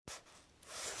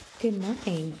Good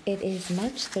morning. It is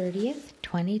March 30th,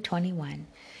 2021.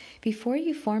 Before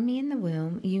you formed me in the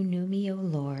womb, you knew me, O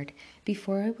Lord.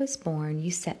 Before I was born, you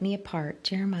set me apart.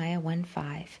 Jeremiah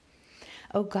 1:5.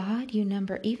 O God, you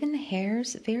number even the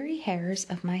hairs, very hairs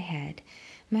of my head.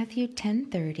 Matthew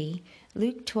 10:30,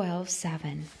 Luke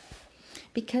 12:7.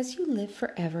 Because you live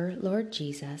forever, Lord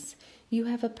Jesus, you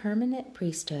have a permanent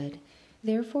priesthood.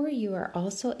 Therefore, you are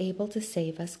also able to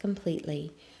save us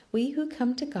completely. We who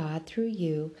come to God through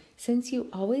you, since you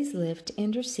always live to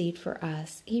intercede for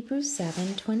us. Hebrews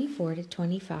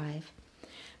 7:24-25.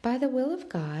 By the will of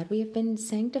God, we have been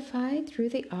sanctified through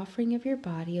the offering of your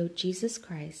body, O Jesus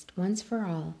Christ, once for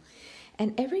all.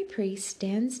 And every priest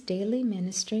stands daily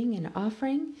ministering and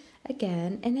offering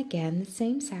again and again the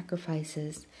same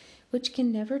sacrifices, which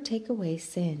can never take away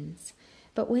sins.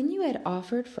 But when you had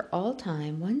offered for all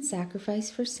time one sacrifice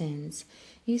for sins,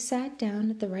 you sat down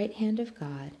at the right hand of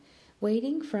God,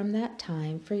 waiting from that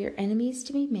time for your enemies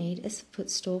to be made a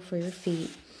footstool for your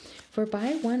feet. For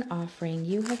by one offering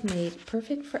you have made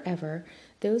perfect forever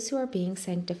those who are being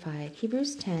sanctified.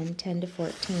 Hebrews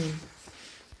 10:10-14.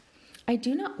 I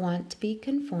do not want to be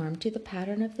conformed to the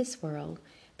pattern of this world,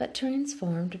 but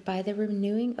transformed by the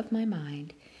renewing of my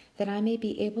mind, that I may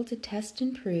be able to test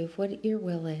and prove what your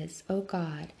will is, O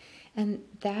God, and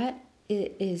that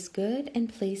it is good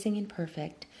and pleasing and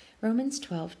perfect. Romans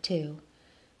 12:2.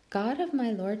 God of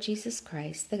my Lord Jesus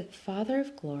Christ, the Father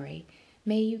of glory,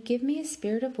 may you give me a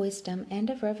spirit of wisdom and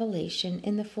of revelation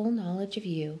in the full knowledge of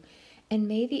you, and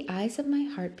may the eyes of my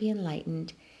heart be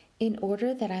enlightened, in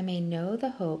order that I may know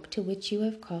the hope to which you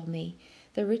have called me,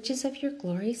 the riches of your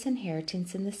glorious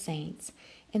inheritance in the saints,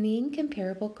 and the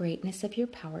incomparable greatness of your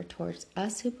power towards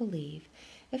us who believe.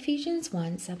 Ephesians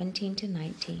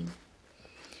 1:17-19.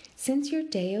 Since your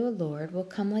day, O Lord, will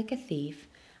come like a thief,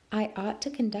 I ought to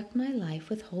conduct my life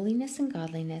with holiness and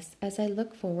godliness as I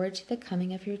look forward to the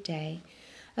coming of your day.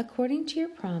 According to your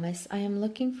promise, I am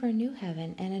looking for a new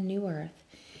heaven and a new earth,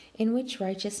 in which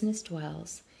righteousness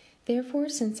dwells. Therefore,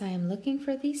 since I am looking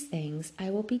for these things, I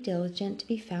will be diligent to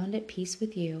be found at peace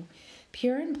with you,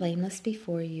 pure and blameless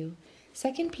before you.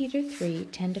 2 Peter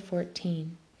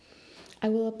 3:10-14. I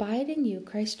will abide in you,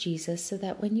 Christ Jesus, so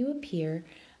that when you appear,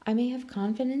 I may have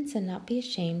confidence and not be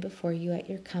ashamed before you at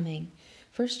your coming.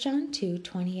 1 John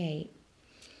 2:28.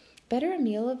 Better a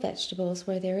meal of vegetables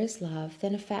where there is love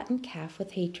than a fattened calf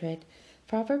with hatred.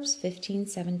 Proverbs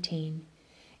 15:17.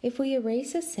 If we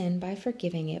erase a sin by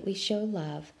forgiving it, we show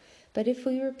love. But if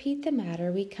we repeat the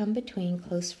matter, we come between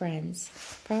close friends.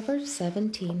 Proverbs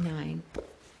 17:9.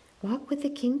 Walk with the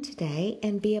King today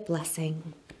and be a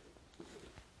blessing.